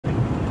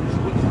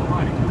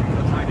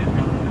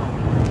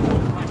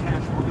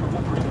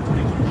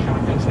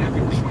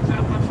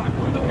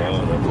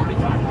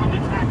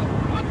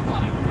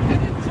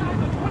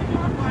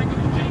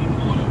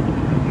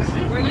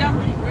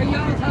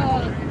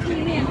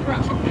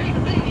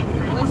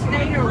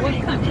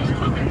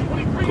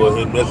go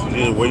ahead and message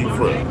in where you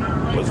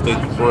from, what state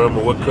you from,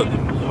 or what country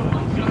you from.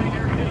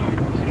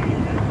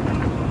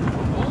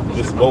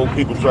 Just some old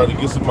people trying to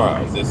get some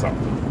miles, that's all.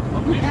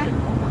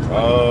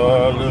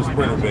 Little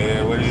Sprinter,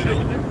 man, what are you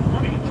doing?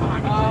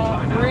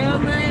 Real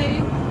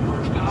name?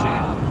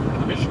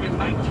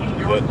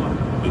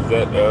 Is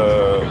that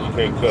you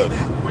can't cuss.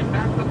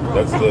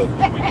 That's the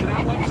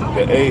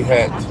A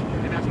hat,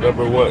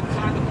 number what?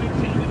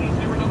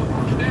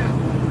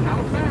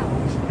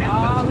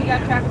 Oh, we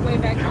got traffic way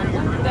back here.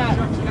 What's that?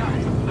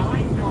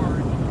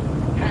 9-yard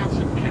pass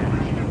and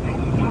catch.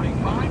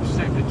 35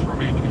 seconds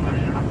remaining in the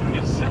half.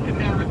 It's second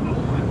down and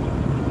goal.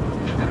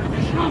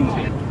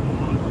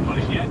 But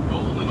again,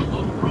 goal and a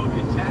low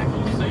broken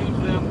tackle saves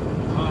them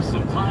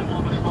some time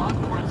on the clock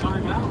for a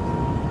timeout.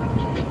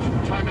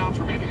 2 timeouts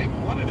remaining. They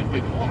wanted it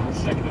big one.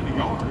 Second and a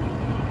yard.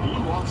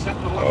 Blue offset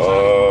the left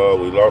side.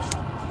 We lost.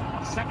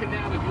 Second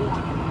down and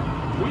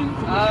 1. Win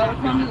from the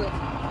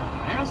shotgun.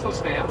 Has the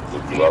snap.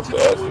 Lost the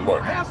Aston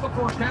Martin. Has the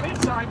first down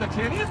inside the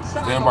 10,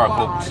 inside Stand the by, 5.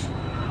 folks.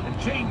 And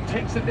James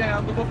takes it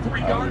down to the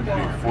 3-yard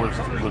line. Forced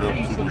to put up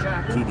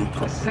two new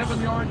a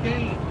 7-yard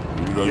gain.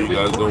 You know you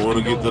guys don't want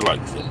to get the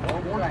lights up.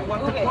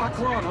 Let the clock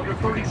run. Under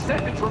 30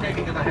 seconds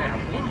remaining in the half.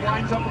 Blue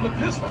lines up in the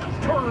pistol.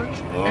 Turns.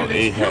 And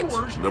A it's hat,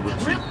 Ewers number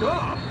 2. ripped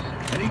up.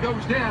 And he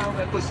goes down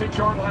at the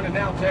 6-yard line. And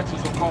now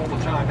Texas will call the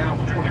timeout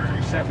with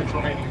 23 seconds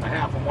remaining in the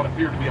half on what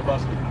appeared to be a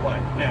busted play.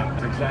 Yeah,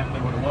 that's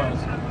exactly what it was.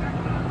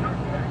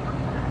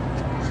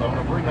 So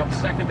to bring up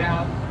second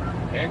down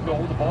and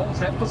goal. The ball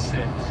is at the 6.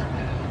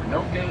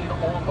 No gain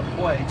on the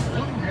play.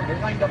 Blue had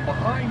lined up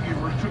behind you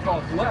or took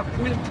off left.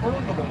 Quinn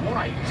turned to the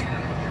right.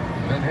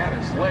 Then had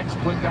his legs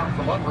flipped out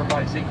from under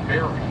by Zeke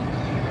Berry.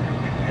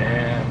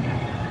 And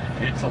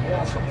it's a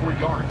loss of 3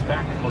 yards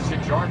back to the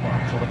 6-yard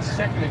line. So it's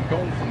second and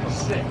goal from the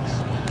 6.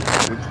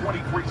 With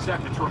 23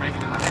 seconds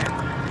remaining in the half.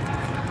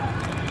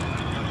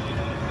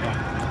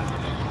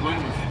 Quinn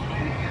was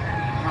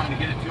trying to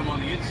get it to him on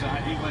the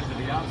inside. He went to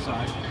the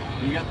outside.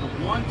 You got the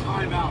 1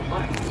 timeout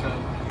left, so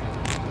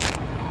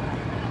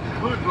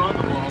could run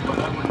the ball, but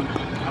I would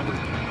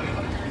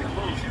be a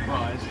little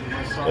surprised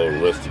unless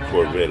Rusty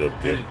Corvette up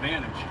there.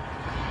 Advantage.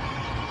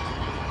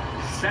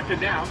 Second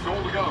down, goal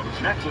to go.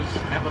 Texas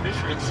at the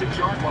Michigan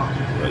 6-yard line.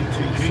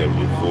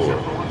 1974.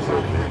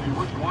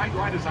 Wide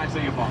right is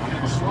Isaiah Bond.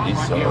 And the slot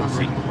right here.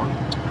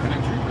 And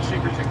then 2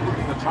 receivers,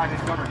 including the tight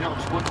end Gunnar Hill,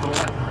 split to the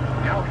left.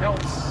 Now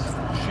Hills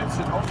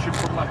shifts in motion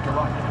from left to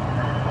right.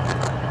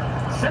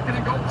 Second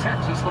and goal,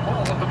 Texas. The ball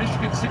at the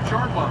Michigan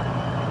 6-yard line.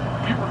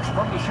 Ewers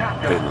from the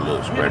shotgun. Getting a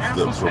little scratched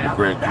up from the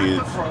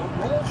grandkids.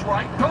 Rolls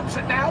right, dumps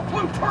it now.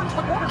 Blue turns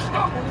the corner,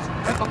 stumbles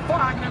at the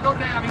 5, and go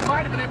down. He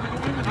might have been able to go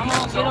into the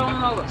end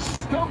zone.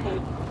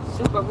 Stumbled.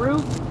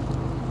 Subaru.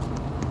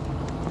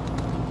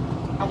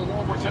 Now the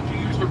Wolverines have to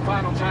use their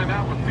final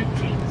timeout with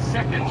 15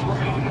 seconds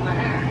remaining in the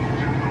half.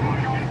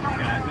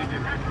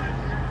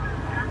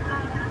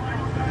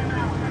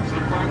 It's the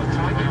final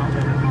timeout.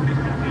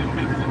 They've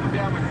been looking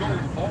down the goal.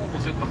 The ball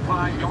was at the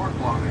 5-yard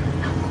line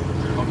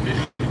of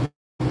Michigan.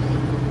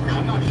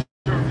 I'm not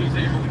sure if he's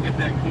able to get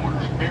that corner.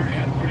 Barry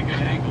had a pretty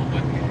good angle,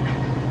 but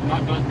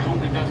not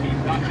only does he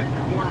not hit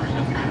the corner, he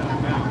doesn't get out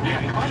of bounds.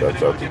 Yeah,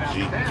 shouts out to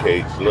GK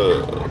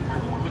Club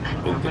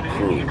and the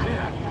crew. I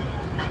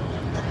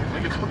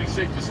think it's pretty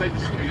safe to say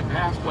this is going to be a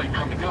pass play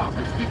coming up.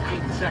 There's 15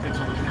 seconds,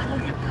 so there's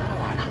plenty of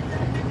time.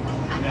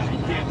 Yeah, he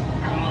can't.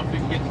 I don't know if he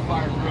can get the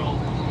fire drill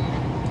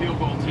field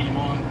goal team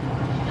on.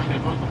 They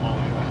put the ball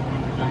in. That's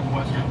a good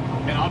question.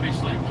 And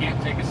obviously, can't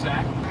take a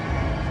sack.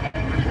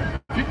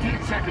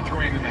 15 seconds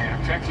remaining in the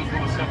half. Texas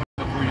with a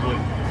 7-3 lead.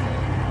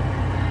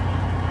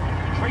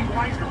 Trey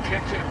Weiser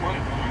checks in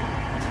running.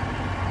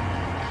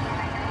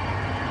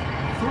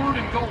 Third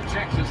and goal,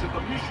 Texas at the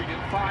Michigan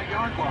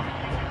 5-yard line.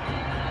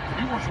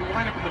 Viewers will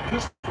line up in the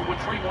pistol with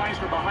Trey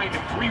Weiser behind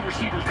him. 3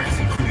 receivers.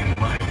 Including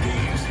live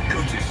games,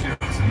 coaches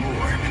shows, and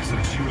more. So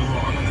cheer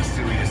along on the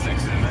Sirius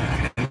XM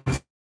app and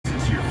listen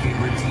to your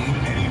favorite team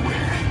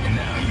anywhere. And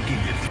now you can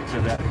get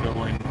to that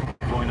building,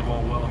 throwing the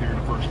ball well here in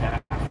the first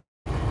half.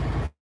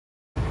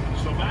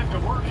 So back to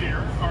work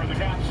here are the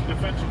Cats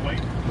defensively.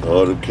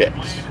 All the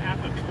Cats.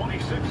 At the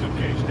 26 of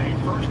K-State,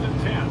 first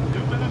and 10.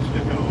 2 minutes to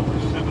go.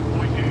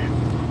 7-point game.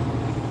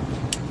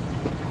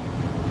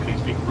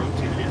 K-State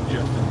rotated in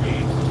Justin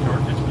Gates to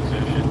start this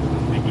possession.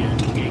 Again,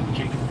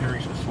 Jacob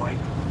Perry's a slight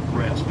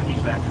rest, but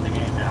he's back in the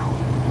game now.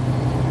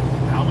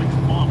 Alex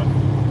Bauman.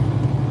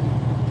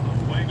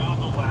 Wing on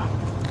the left.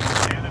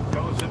 And it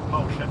goes in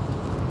motion.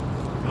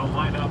 They'll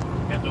line up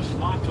in the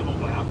slot to the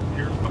left.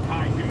 Here's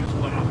Makai Hughes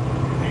left.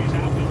 He's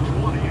out to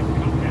 20 and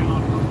come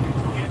down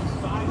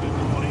inside the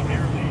 20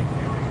 near the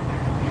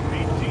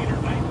 18 or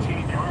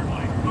 19-yard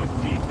line. Good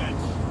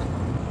defense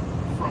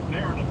from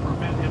there to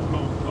prevent him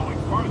going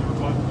farther,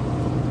 but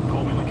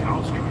Colby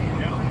Mikowski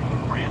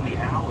ran the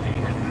alley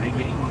and they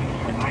gave him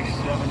a nice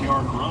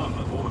 7-yard run.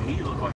 But boy, he looked like